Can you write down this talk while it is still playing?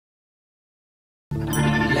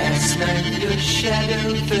Last night your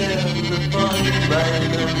shadow fell upon my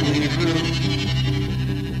lonely room.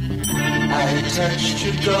 I touched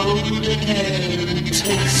your golden hair and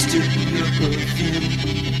tasted your perfume.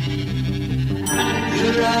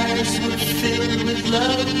 Your eyes were filled with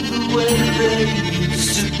love the way they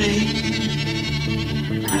used to be.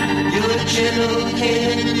 Your gentle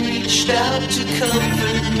hand reached out to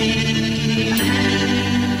comfort me.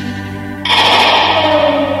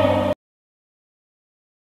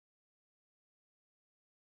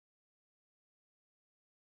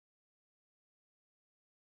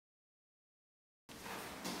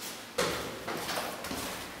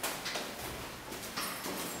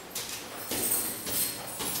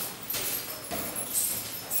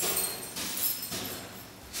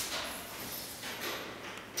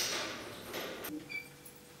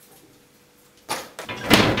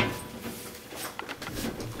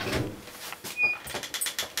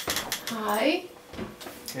 Hi.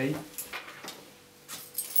 Hey.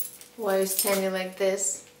 Why are you standing like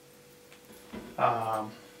this?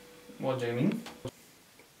 What do you mean?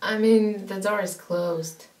 I mean, the door is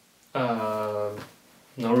closed. No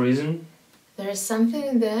reason? There is something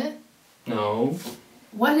in there? No.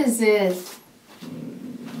 What is it?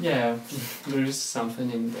 Yeah, there is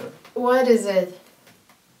something in there. What is it?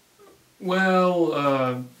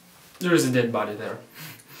 Well, there is a dead body there.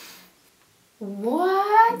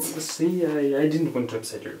 What? See, I didn't want to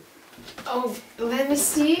upset you. Oh, let me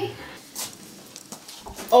see.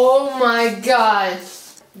 Oh my god!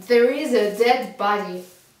 There is a dead body.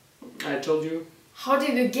 I told you. How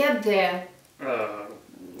did you get there? I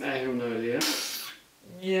have no idea.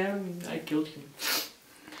 Yeah, I killed him.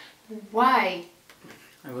 Why?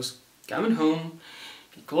 I was coming home,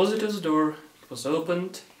 he closed his door, it was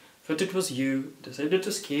opened, thought it was you, decided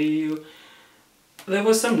to scare you. There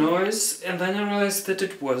was some noise, and then I realized that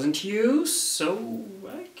it wasn't you, so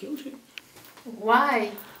I killed him.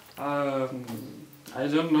 Why? I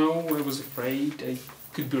don't know, I was afraid. I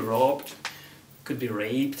could be robbed, could be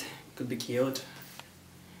raped, could be killed.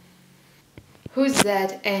 Who's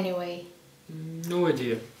that anyway? No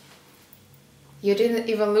idea. You didn't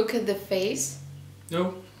even look at the face?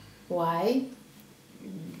 No. Why?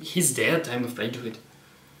 He's dead, I'm afraid of it.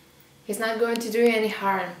 He's not going to do you any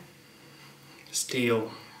harm. Still.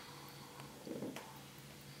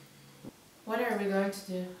 What are we going to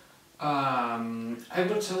do? I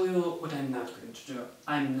will tell you what I'm not going to do.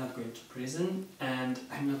 I'm not going to prison, and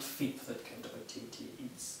I'm not fit for that kind of activity.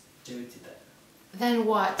 It's dirty there. Then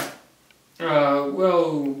what?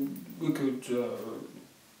 Well, we could,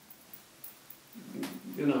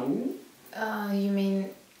 you know... You mean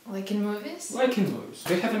like in movies? Like in movies.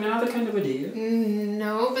 Do you have another kind of idea?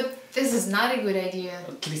 No, but this is not a good idea.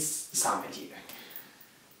 At least some idea.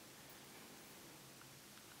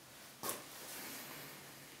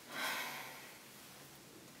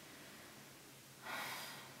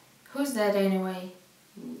 Who's that anyway?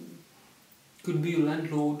 Could be a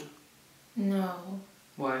landlord. No.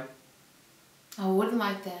 Why? I wouldn't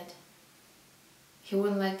like that. He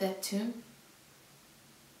wouldn't like that too?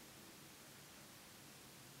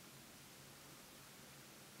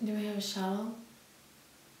 Do we have a shovel?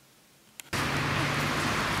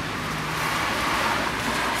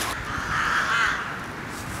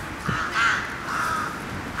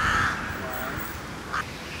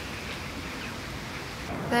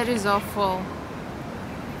 That is awful.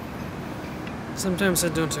 Sometimes I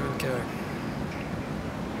don't even care.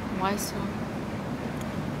 Why so?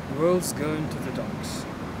 The world's going to the dogs.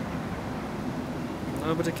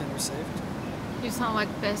 Nobody can be saved. You sound like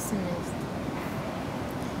a pessimist.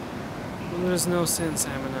 Well, there's no sense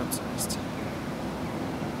I'm an optimist.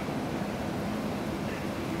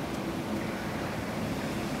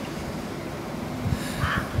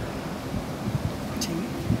 Tea?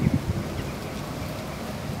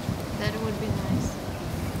 That would be nice.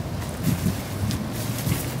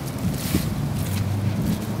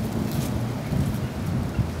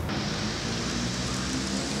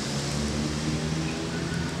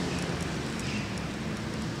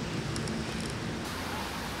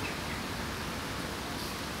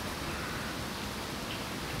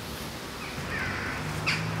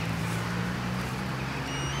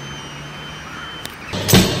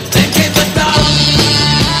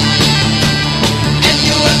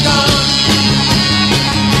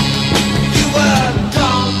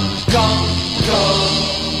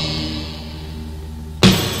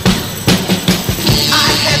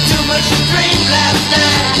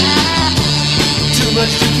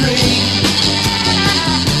 Much to drink.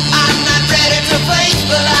 I'm not ready to face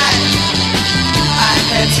the light. I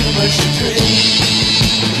had too much to drink.